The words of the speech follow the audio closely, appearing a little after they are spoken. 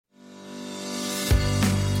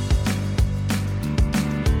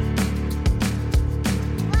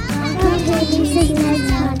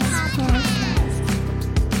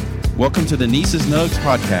Welcome to the Nieces Nugs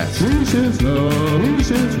podcast. Nieces Nugs,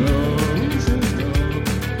 Nieces Nugs, Nieces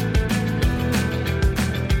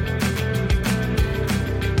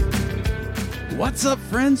Nugs. What's up,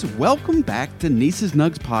 friends? Welcome back to Nieces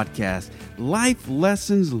Nugs podcast. Life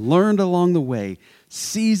lessons learned along the way.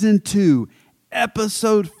 Season 2,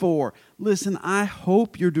 Episode 4. Listen, I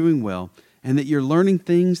hope you're doing well and that you're learning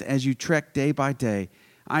things as you trek day by day.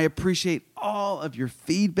 I appreciate all of your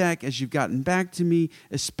feedback as you've gotten back to me,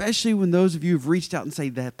 especially when those of you have reached out and say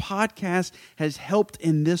that podcast has helped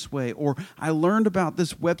in this way, or I learned about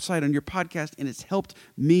this website on your podcast and it's helped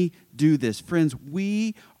me do this. Friends,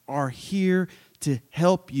 we are here to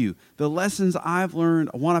help you. The lessons I've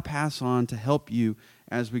learned, I want to pass on to help you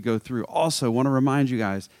as we go through. Also, I want to remind you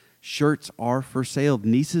guys, shirts are for sale.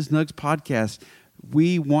 Nieces Nugs podcast.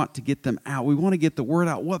 We want to get them out. We want to get the word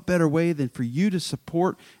out. What better way than for you to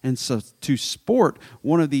support and so to sport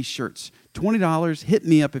one of these shirts? $20. Hit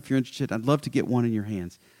me up if you're interested. I'd love to get one in your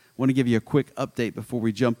hands. I want to give you a quick update before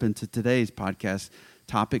we jump into today's podcast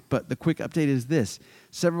topic, but the quick update is this.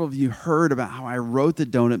 Several of you heard about how I wrote the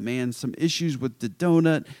Donut Man, some issues with the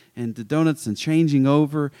donut and the donuts and changing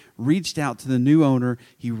over, reached out to the new owner.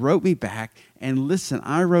 He wrote me back, and listen,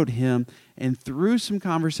 I wrote him, and through some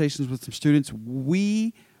conversations with some students,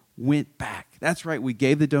 we went back. That's right, we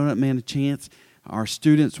gave the Donut Man a chance. Our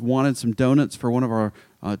students wanted some donuts for one of our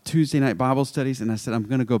Tuesday night Bible studies, and I said, I'm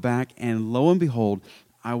going to go back, and lo and behold,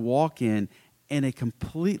 I walk in, and a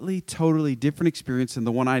completely, totally different experience than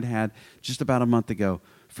the one I'd had just about a month ago.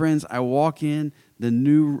 Friends, I walk in, the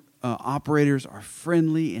new operators are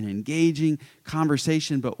friendly and engaging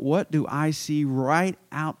conversation, but what do I see right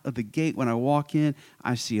out of the gate when I walk in?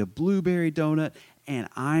 I see a blueberry donut, and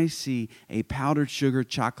I see a powdered sugar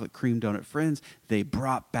chocolate cream donut. Friends, they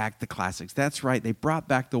brought back the classics. That's right, they brought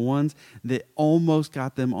back the ones that almost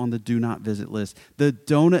got them on the do not visit list. The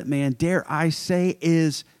Donut Man, dare I say,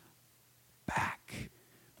 is back.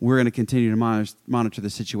 We're going to continue to monitor the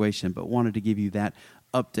situation, but wanted to give you that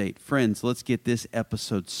update. Friends, let's get this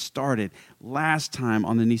episode started. Last time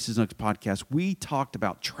on the Nieces Nugs podcast, we talked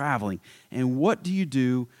about traveling and what do you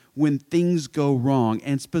do when things go wrong.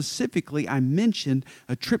 And specifically, I mentioned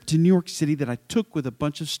a trip to New York City that I took with a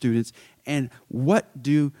bunch of students. And what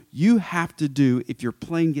do you have to do if your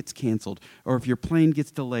plane gets canceled or if your plane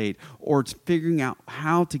gets delayed, or it's figuring out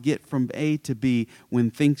how to get from A to B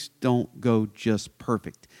when things don't go just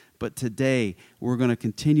perfect. But today, we're going to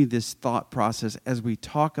continue this thought process as we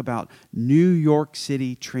talk about New York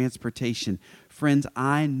City transportation. Friends,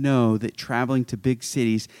 I know that traveling to big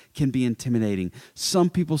cities can be intimidating.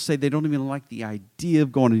 Some people say they don't even like the idea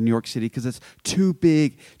of going to New York City because it's too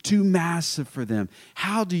big, too massive for them.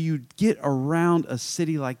 How do you get around a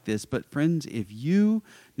city like this? But friends, if you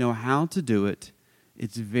know how to do it,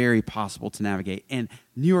 it's very possible to navigate. And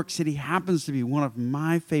New York City happens to be one of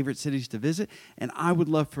my favorite cities to visit, and I would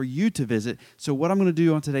love for you to visit. So what I'm going to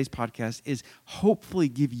do on today's podcast is hopefully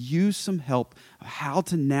give you some help of how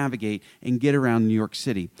to navigate and get around New York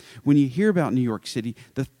City. When you hear about New York City,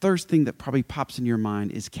 the first thing that probably pops in your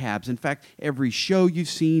mind is cabs. In fact, every show you've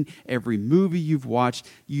seen, every movie you've watched,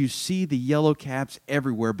 you see the yellow cabs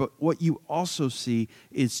everywhere. But what you also see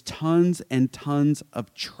is tons and tons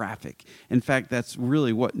of traffic. In fact, that's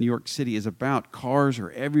really what New York City is about. Cars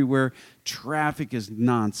are everywhere. Traffic is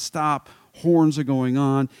nonstop. Horns are going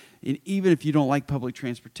on. And even if you don't like public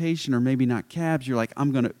transportation or maybe not cabs, you're like,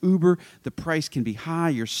 I'm going to Uber. The price can be high.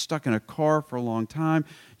 You're stuck in a car for a long time.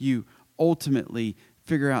 You ultimately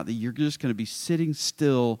figure out that you're just going to be sitting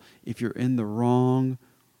still if you're in the wrong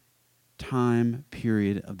time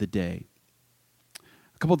period of the day.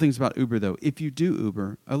 A couple of things about Uber, though. If you do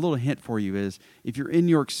Uber, a little hint for you is if you're in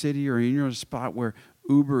New York City or you're in a spot where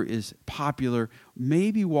Uber is popular,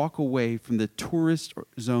 maybe walk away from the tourist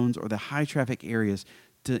zones or the high traffic areas,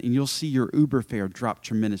 and you'll see your Uber fare drop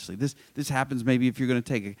tremendously. This happens maybe if you're going to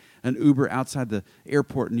take an Uber outside the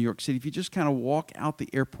airport in New York City. If you just kind of walk out the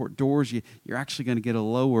airport doors, you're actually going to get a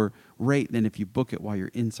lower rate than if you book it while you're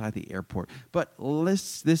inside the airport. But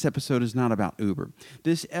this episode is not about Uber.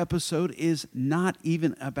 This episode is not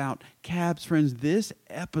even about cabs, friends. This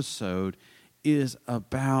episode is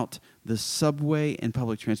about the subway and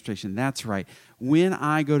public transportation. That's right. When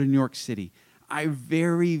I go to New York City, I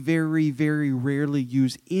very, very, very rarely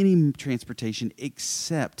use any transportation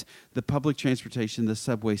except the public transportation, the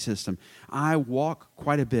subway system. I walk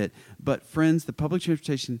quite a bit, but friends, the public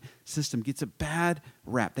transportation system gets a bad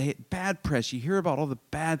rap. They get bad press. You hear about all the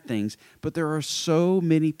bad things, but there are so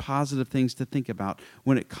many positive things to think about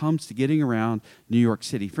when it comes to getting around New York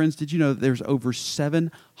City. Friends, did you know that there's over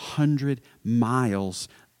 700 miles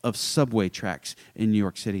of subway tracks in New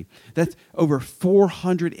York City. That's over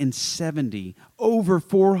 470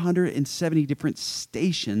 different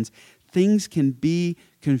stations. Things can be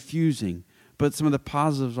confusing, but some of the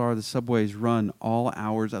positives are the subways run all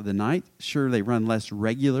hours of the night. Sure, they run less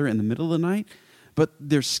regular in the middle of the night, but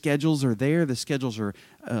their schedules are there. The schedules are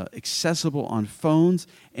accessible on phones.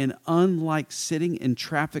 And unlike sitting in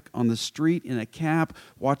traffic on the street in a cab,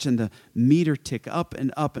 watching the meter tick up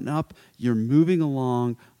and up and up, you're moving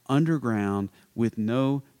along underground with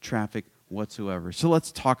no traffic whatsoever. So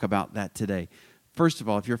let's talk about that today. First of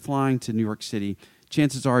all, if you're flying to New York City,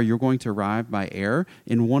 chances are you're going to arrive by air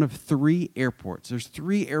in one of 3 airports. There's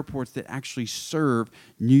 3 airports that actually serve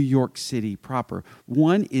New York City proper.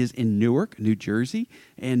 One is in Newark, New Jersey,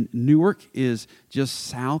 and Newark is just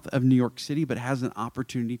south of New York City, but has an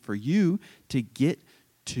opportunity for you to get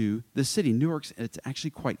to the city. Newark's, it's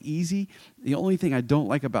actually quite easy. The only thing I don't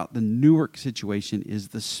like about the Newark situation is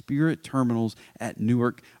the Spirit terminals at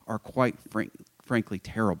Newark are quite frankly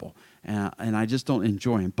terrible. And I just don't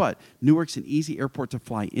enjoy them. But Newark's an easy airport to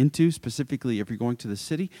fly into, specifically if you're going to the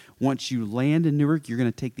city. Once you land in Newark, you're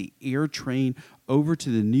going to take the air train over to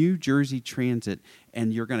the New Jersey Transit,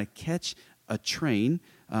 and you're going to catch a train,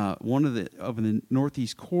 one of the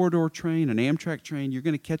Northeast Corridor train, an Amtrak train. You're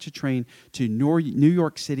going to catch a train to New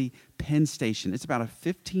York City Penn Station. It's about a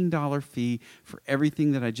 $15 fee for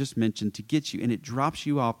everything that I just mentioned to get you, and it drops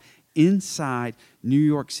you off inside New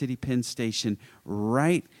York City Penn Station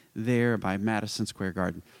right there by Madison Square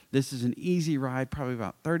Garden. This is an easy ride, probably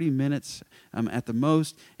about 30 minutes at the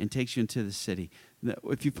most, and takes you into the city.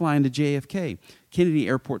 If you fly into JFK, Kennedy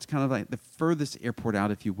Airport's kind of like the furthest airport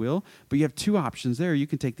out, if you will, but you have 2 options there. You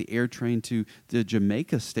can take the air train to the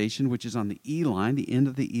Jamaica station, which is on the E line, the end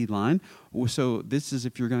of the E line. So this is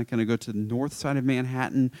if you're going to kind of go to the north side of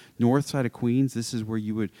Manhattan, north side of Queens, this is where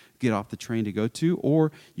you would get off the train to go to.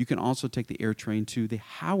 Or you can also take the air train to the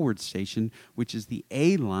Howard station, which is the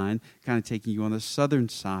A line, kind of taking you on the southern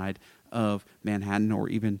side of Manhattan or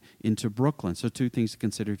even into Brooklyn. So 2 things to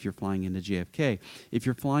consider if you're flying into JFK. If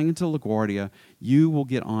you're flying into LaGuardia, you will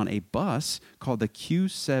get on a bus called the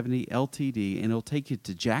Q70 LTD, and it'll take you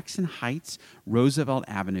to Jackson Heights, Roosevelt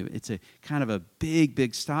Avenue. It's a kind of a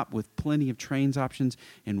big stop with plenty of trains options,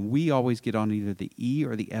 and we always get on either the E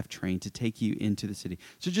or the F train to take you into the city.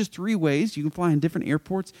 So just 3 ways. You can fly in different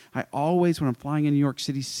airports. I always, when I'm flying in New York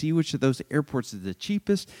City, see which of those airports is the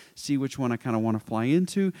cheapest, see which one I kind of want to fly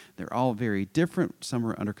into. They're all very different. Some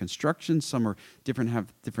are under construction. Some are different,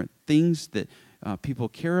 have different things that people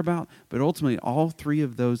care about. But ultimately, all 3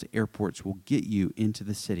 of those airports will get you into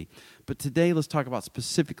the city. But today, let's talk about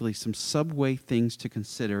specifically some subway things to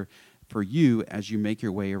consider for you as you make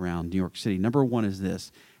your way around New York City. Number 1 is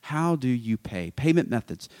this. How do you pay? Payment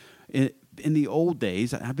methods. In the old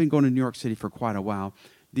days, I've been going to New York City for quite a while.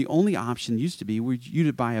 The only option used to be you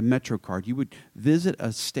to buy a MetroCard. You would visit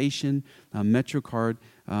a station, a MetroCard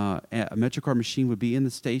machine would be in the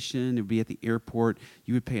station. It would be at the airport.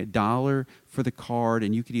 You would pay $1 for the card,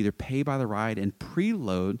 and you could either pay by the ride and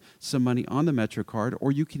preload some money on the MetroCard,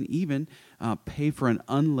 or you can even pay for an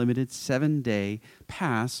unlimited 7-day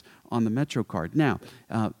pass on the MetroCard. Now,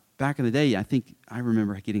 back in the day, I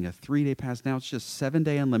remember getting a 3-day pass. Now it's just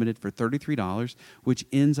 7-day unlimited for $33, which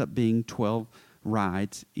ends up being 12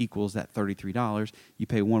 rides equals that $33. You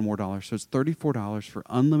pay $1 more, so it's $34 for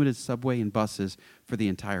unlimited subway and buses for the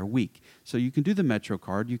entire week. So you can do the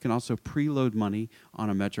MetroCard. You can also preload money on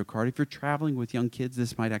a MetroCard. If you're traveling with young kids,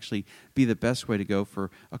 this might actually be the best way to go for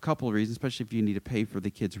a couple of reasons, especially if you need to pay for the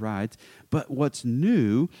kids' rides. But what's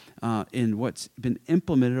new and what's been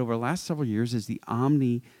implemented over the last several years is the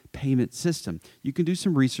Omni payment system. You can do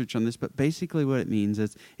some research on this, but basically what it means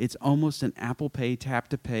is it's almost an Apple Pay, tap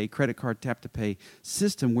to pay, credit card tap to pay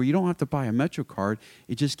system where you don't have to buy a MetroCard.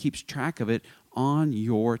 It just keeps track of it on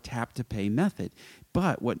your tap to pay method.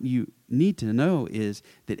 But what you need to know is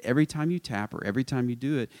that every time you tap or every time you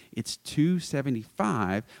do it, it's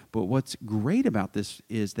 $2.75. But what's great about this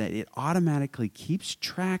is that it automatically keeps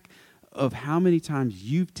track of how many times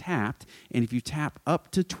you've tapped, and if you tap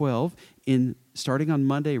up to 12 starting on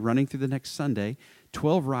Monday, running through the next Sunday,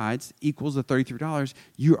 12 rides equals the $33,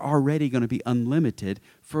 you're already going to be unlimited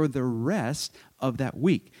for the rest of that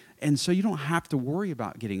week. And so you don't have to worry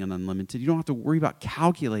about getting an unlimited. You don't have to worry about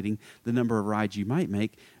calculating the number of rides you might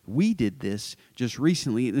make. We did this just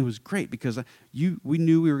recently, and it was great because we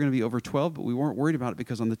knew we were going to be over 12, but we weren't worried about it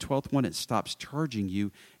because on the 12th one, it stops charging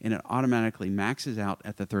you, and it automatically maxes out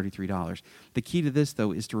at the $33. The key to this,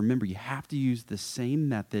 though, is to remember you have to use the same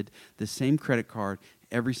method, the same credit card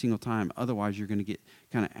every single time. Otherwise, you're going to get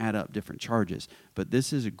kind of add up different charges. But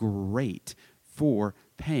this is great for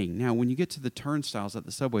paying. Now, when you get to the turnstiles at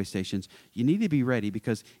the subway stations, you need to be ready,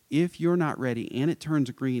 because if you're not ready and it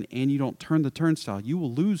turns green and you don't turn the turnstile, you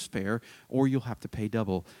will lose fare or you'll have to pay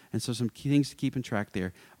double. And so some key things to keep in track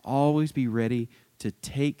there. Always be ready to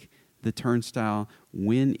take the turnstile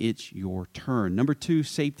when it's your turn. Number 2,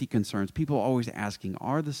 safety concerns. People are always asking,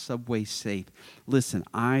 are the subways safe? Listen,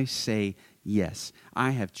 I say yes. I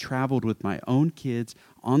have traveled with my own kids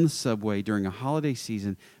on the subway during a holiday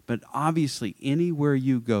season, but obviously anywhere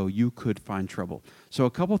you go, you could find trouble. So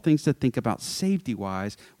a couple things to think about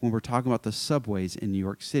safety-wise when we're talking about the subways in New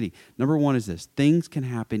York City. Number 1 is this: things can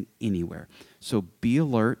happen anywhere. So be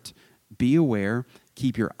alert, be aware,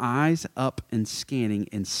 keep your eyes up and scanning,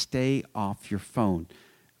 and stay off your phone.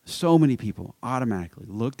 So many people automatically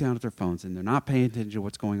look down at their phones and they're not paying attention to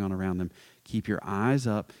what's going on around them. Keep your eyes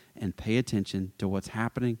up and pay attention to what's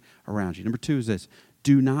happening around you. Number 2 is this: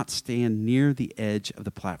 do not stand near the edge of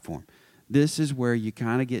the platform. This is where you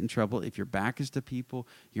kind of get in trouble. If your back is to people,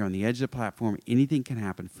 you're on the edge of the platform, anything can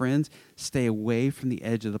happen. Friends, stay away from the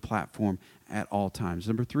edge of the platform at all times.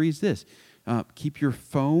 Number 3 is this: keep your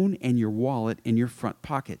phone and your wallet in your front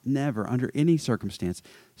pocket. Never, under any circumstance,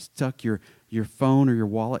 stuck your phone or your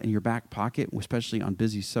wallet in your back pocket, especially on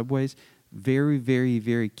busy subways. Very, very,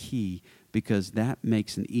 very key, because that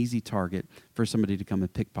makes an easy target for somebody to come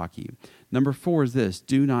and pickpocket you. Number 4 is this: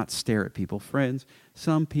 do not stare at people. Friends,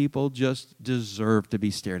 some people just deserve to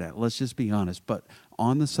be stared at. Let's just be honest. But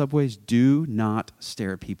on the subways, do not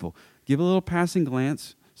stare at people. Give a little passing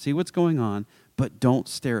glance, see what's going on, but don't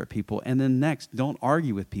stare at people. And then next, don't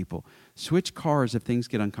argue with people. Switch cars if things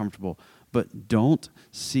get uncomfortable, but don't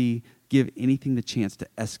give anything the chance to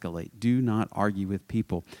escalate. Do not argue with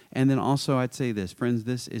people. And then also, I'd say this: friends,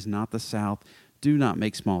 this is not the South. Do not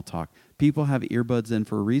make small talk. People have earbuds in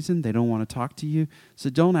for a reason. They don't want to talk to you. So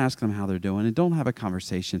don't ask them how they're doing, and don't have a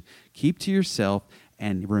conversation. Keep to yourself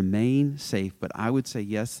and remain safe. But I would say,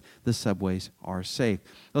 yes, the subways are safe.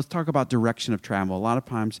 Let's talk about direction of travel. A lot of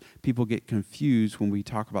times people get confused when we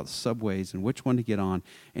talk about subways and which one to get on.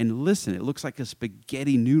 And listen, it looks like a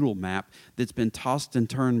spaghetti noodle map that's been tossed and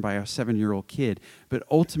turned by a 7-year-old kid. But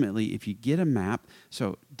ultimately, if you get a map,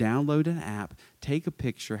 so download an app, take a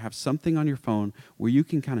picture, have something on your phone where you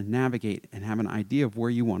can kind of navigate and have an idea of where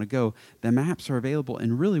you want to go. The maps are available,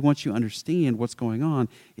 and really once you understand what's going on,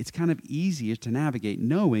 it's kind of easier to navigate,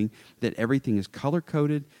 knowing that everything is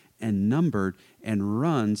color-coded and numbered and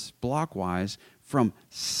runs block-wise from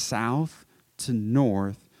south to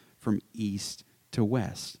north, from east to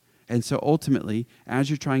west. And so ultimately, as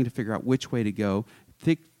you're trying to figure out which way to go,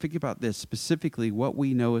 think about this. Specifically, what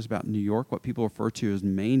we know is about New York, what people refer to as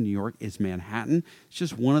main New York, is Manhattan. It's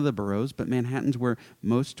just one of the boroughs, but Manhattan's where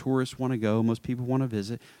most tourists want to go, most people want to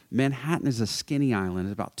visit. Manhattan is a skinny island.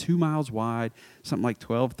 It's about 2 miles wide, something like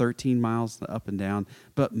 12, 13 miles up and down.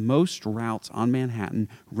 But most routes on Manhattan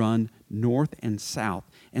run north and south.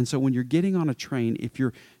 And so when you're getting on a train,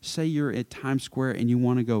 say you're at Times Square and you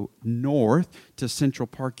want to go north to Central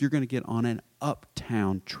Park, you're going to get on an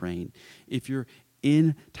uptown train. If you're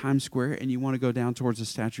in Times Square and you want to go down towards the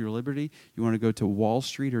Statue of Liberty, you want to go to Wall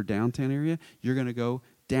Street or downtown area, you're going to go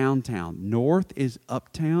downtown. North is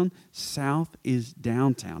uptown, south is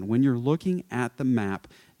downtown. When you're looking at the map,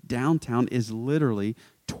 downtown is literally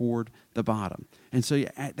toward the bottom. And so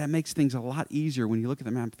that makes things a lot easier when you look at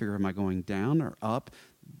the map and figure, am I going down or up?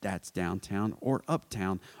 That's downtown, or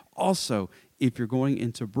uptown. Also, if you're going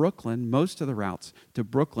into Brooklyn, most of the routes to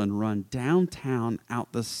Brooklyn run downtown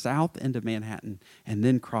out the south end of Manhattan and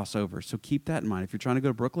then cross over. So keep that in mind. If you're trying to go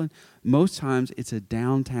to Brooklyn, most times it's a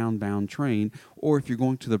downtown-bound train. Or if you're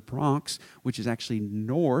going to the Bronx, which is actually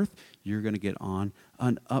north, you're going to get on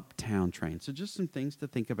an uptown train. So just some things to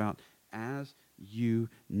think about as you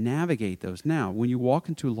navigate those. Now, when you walk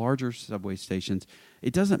into larger subway stations,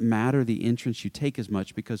 it doesn't matter the entrance you take as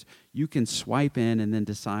much, because you can swipe in and then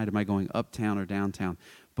decide, am I going uptown or downtown?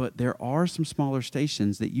 But there are some smaller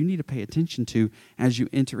stations that you need to pay attention to as you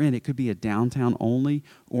enter in. It could be a downtown only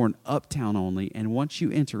or an uptown only. And once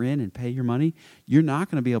you enter in and pay your money, you're not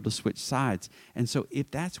going to be able to switch sides. And so if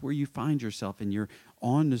that's where you find yourself and you're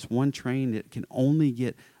on this one train that can only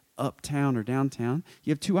get uptown or downtown,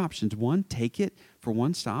 you have two options. One, take it for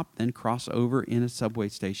one stop, then cross over in a subway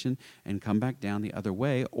station and come back down the other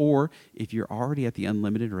way. Or if you're already at the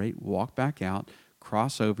unlimited rate, walk back out,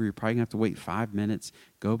 cross over. You're probably going to have to wait 5 minutes,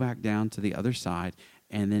 go back down to the other side,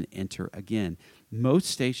 and then enter again. Most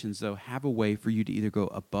stations, though, have a way for you to either go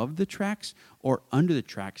above the tracks or under the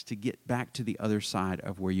tracks to get back to the other side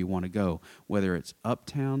of where you want to go, whether it's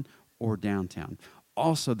uptown or downtown.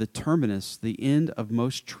 Also, the terminus, the end of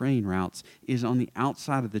most train routes, is on the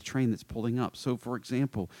outside of the train that's pulling up. So, for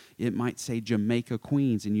example, it might say Jamaica,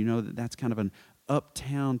 Queens, and you know that that's kind of an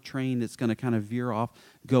uptown train that's going to kind of veer off,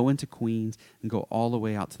 go into Queens, and go all the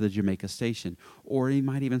way out to the Jamaica station. Or it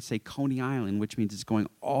might even say Coney Island, which means it's going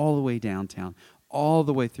all the way downtown, all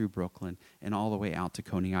the way through Brooklyn, and all the way out to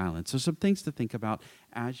Coney Island. So some things to think about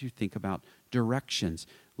as you think about directions.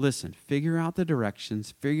 Listen, figure out the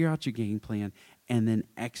directions, figure out your game plan, and then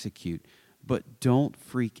execute. But don't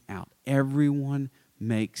freak out. Everyone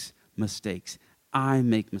makes mistakes. I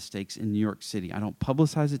make mistakes in New York City. I don't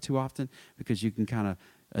publicize it too often because you can kind of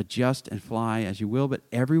adjust and fly as you will, but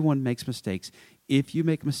everyone makes mistakes. If you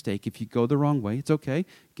make a mistake, if you go the wrong way, it's okay.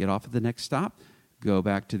 Get off at the next stop, go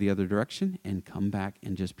back to the other direction, and come back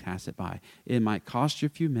and just pass it by. It might cost you a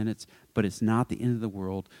few minutes, but it's not the end of the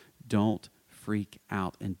world. Don't freak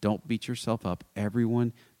out and don't beat yourself up.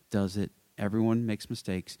 Everyone does it. Everyone makes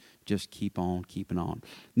mistakes. Just keep on keeping on.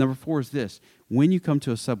 Number 4 is this. When you come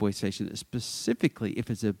to a subway station, specifically if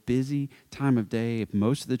it's a busy time of day, if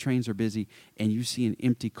most of the trains are busy and you see an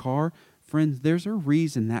empty car, friends, there's a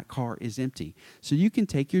reason that car is empty. So you can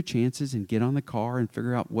take your chances and get on the car and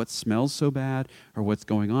figure out what smells so bad or what's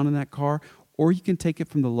going on in that car. Or you can take it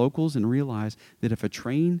from the locals and realize that if a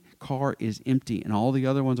train car is empty and all the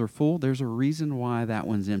other ones are full, there's a reason why that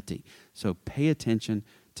one's empty. So pay attention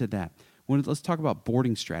to that. Let's talk about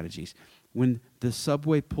boarding strategies. When the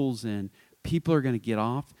subway pulls in, people are going to get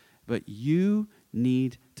off, but you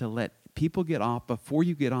need to let people get off before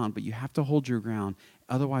you get on, but you have to hold your ground.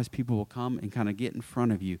 Otherwise, people will come and kind of get in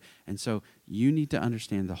front of you. And so you need to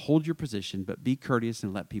understand to hold your position, but be courteous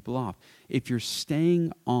and let people off. If you're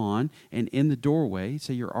staying on and in the doorway,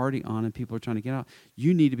 say you're already on and people are trying to get out,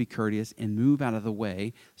 you need to be courteous and move out of the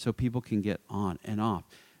way so people can get on and off.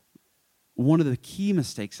 One of the key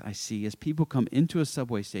mistakes I see is people come into a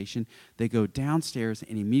subway station, they go downstairs,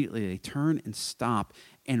 and immediately they turn and stop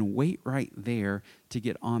and wait right there to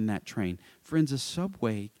get on that train. Friends, a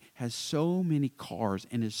subway has so many cars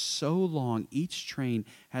and is so long. Each train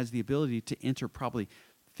has the ability to enter probably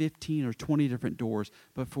 15 or 20 different doors,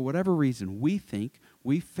 but for whatever reason, we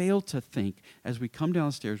fail to think as we come down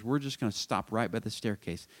the stairs, we're just going to stop right by the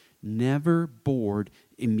staircase. Never board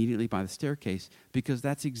immediately by the staircase because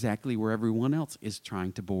that's exactly where everyone else is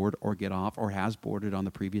trying to board or get off or has boarded on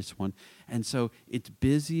the previous one. And so it's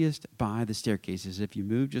busiest by the staircases. If you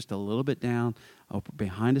move just a little bit down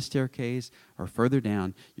behind a staircase or further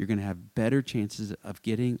down, you're going to have better chances of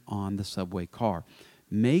getting on the subway car.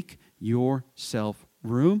 Make yourself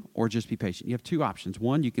room or just be patient. You have 2 options.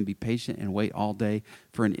 One, you can be patient and wait all day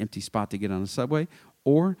for an empty spot to get on the subway,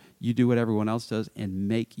 or you do what everyone else does and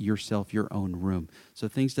make yourself your own room. So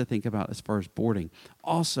things to think about as far as boarding.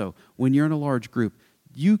 Also, when you're in a large group,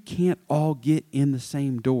 you can't all get in the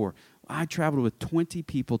same door. I traveled with 20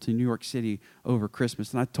 people to New York City over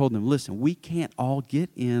Christmas, and I told them, listen, we can't all get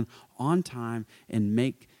in on time and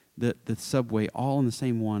make the subway all in the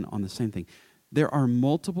same one on the same thing. There are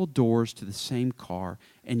multiple doors to the same car,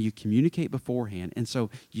 and you communicate beforehand. And so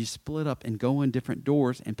you split up and go in different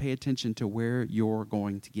doors and pay attention to where you're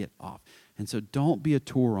going to get off. And so don't be a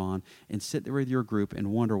touron and sit there with your group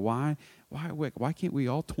and wonder why can't we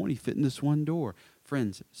all 20 fit in this one door?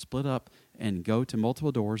 Friends, split up and go to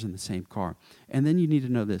multiple doors in the same car. And then you need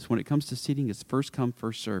to know this. When it comes to seating, it's first come,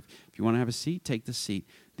 first serve. If you want to have a seat, take the seat.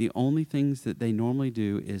 The only things that they normally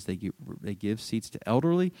do is they give seats to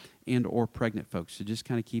elderly and or pregnant folks. So just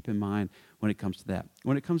kind of keep in mind when it comes to that.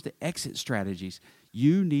 When it comes to exit strategies,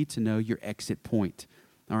 you need to know your exit point.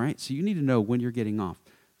 All right? So you need to know when you're getting off.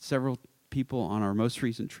 Several people on our most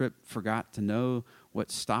recent trip forgot to know what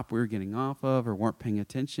stop we were getting off of or weren't paying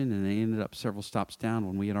attention, and they ended up several stops down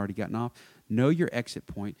when we had already gotten off. Know your exit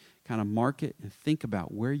point, kind of mark it, and think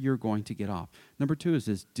about where you're going to get off. Number 2 is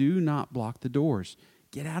this: do not block the doors.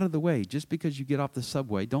 Get out of the way. Just because you get off the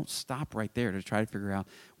subway, don't stop right there to try to figure out.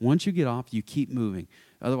 Once you get off, you keep moving.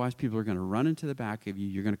 Otherwise, people are going to run into the back of you.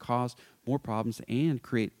 You're going to cause more problems and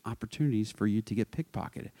create opportunities for you to get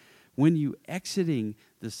pickpocketed. When you exiting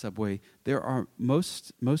the subway, there are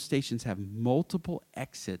most stations have multiple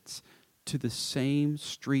exits to the same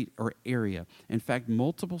street or area. In fact,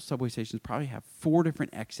 multiple subway stations probably have 4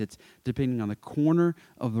 different exits depending on the corner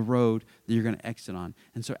of the road that you're going to exit on.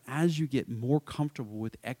 And so as you get more comfortable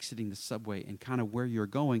with exiting the subway and kind of where you're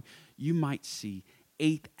going, you might see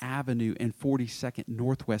 8th Avenue and 42nd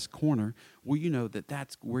Northwest corner. Well, you know that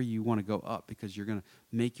that's where you want to go up because you're going to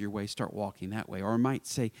make your way, start walking that way. Or it might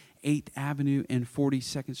say 8th Avenue and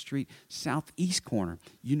 42nd Street Southeast corner.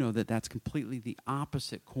 You know that that's completely the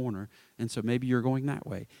opposite corner, and so maybe you're going that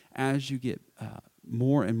way. As you get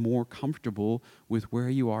more and more comfortable with where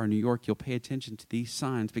you are in New York, you'll pay attention to these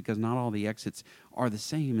signs because not all the exits are the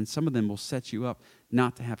same, and some of them will set you up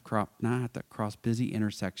not to have to cross busy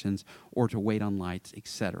intersections or to wait on lights,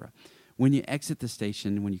 etc. When you exit the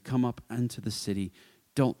station, when you come up into the city,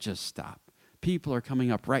 don't just stop. People are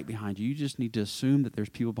coming up right behind you. You just need to assume that there's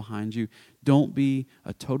people behind you. Don't be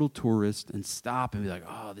a total tourist and stop and be like,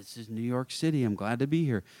 oh, this is New York City. I'm glad to be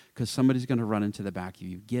here, because somebody's going to run into the back of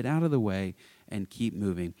you. Get out of the way and keep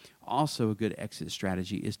moving. Also, a good exit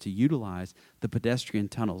strategy is to utilize the pedestrian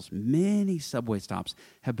tunnels. Many subway stops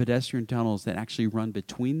have pedestrian tunnels that actually run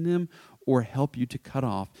between them or help you to cut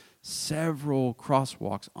off several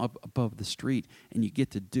crosswalks up above the street, and you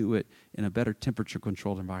get to do it in a better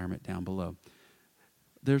temperature-controlled environment down below.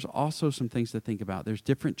 There's also some things to think about. There's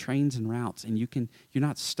different trains and routes, and you're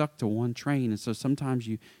not stuck to one train, and so sometimes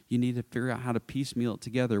you need to figure out how to piecemeal it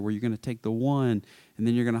together, where you're going to take the one, and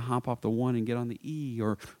then you're going to hop off the one and get on the E,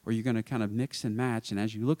 or you're going to kind of mix and match, and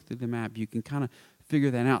as you look through the map, you can kind of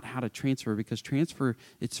figure that out, how to transfer, because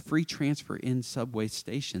it's free transfer in subway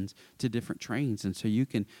stations to different trains, and so you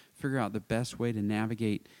can figure out the best way to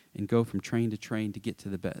navigate and go from train to get to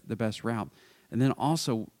the best route. And then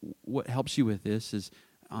also, what helps you with this is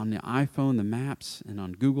on the iPhone, the maps, and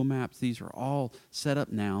on Google Maps, these are all set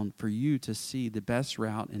up now for you to see the best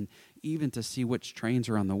route and even to see which trains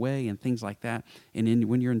are on the way and things like that. And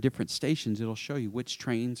when you're in different stations, it'll show you which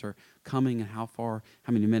trains are coming and how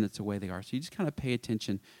many minutes away they are. So you just kind of pay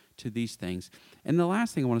attention to these things. And the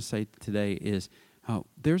last thing I want to say today is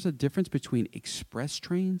there's a difference between express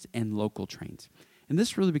trains and local trains. And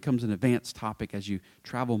this really becomes an advanced topic as you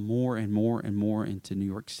travel more and more and more into New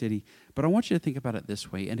York City. But I want you to think about it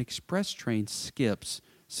this way. An express train skips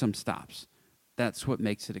some stops. That's what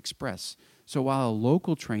makes it express. So while a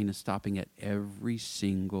local train is stopping at every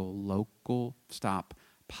single local stop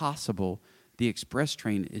possible, the express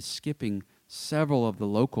train is skipping several of the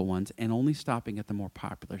local ones and only stopping at the more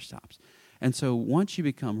popular stops. And so once you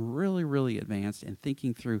become really, really advanced and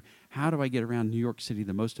thinking through how do I get around New York City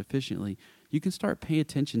the most efficiently, you can start paying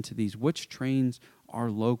attention to these, which trains are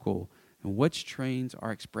local and which trains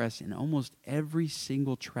are express. And almost every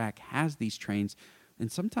single track has these trains.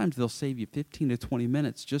 And sometimes they'll save you 15 to 20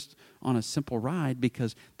 minutes just on a simple ride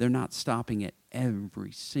because they're not stopping at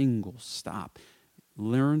every single stop.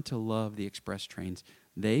 Learn to love the express trains.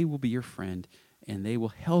 They will be your friend, and they will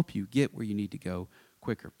help you get where you need to go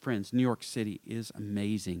quicker. Friends, New York City is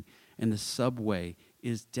amazing, and the subway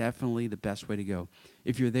is definitely the best way to go.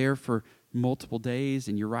 If you're there for multiple days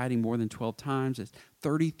and you're riding more than 12 times, it's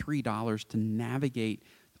 $33 to navigate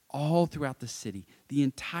all throughout the city. The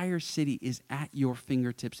entire city is at your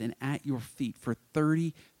fingertips and at your feet for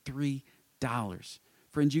 $33.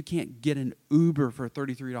 Friends, you can't get an Uber for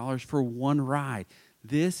 $33 for one ride.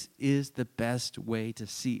 This is the best way to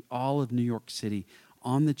see all of New York City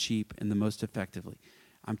on the cheap and the most effectively.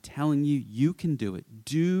 I'm telling you, you can do it.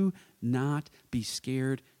 Do not be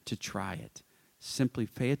scared to try it. Simply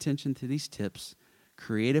pay attention to these tips,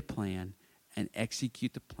 create a plan, and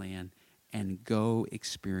execute the plan, and go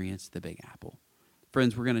experience the Big Apple.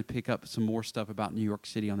 Friends, we're going to pick up some more stuff about New York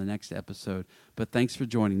City on the next episode, but thanks for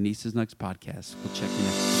joining Niece's Nugs Podcast. We'll check you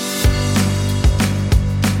next time.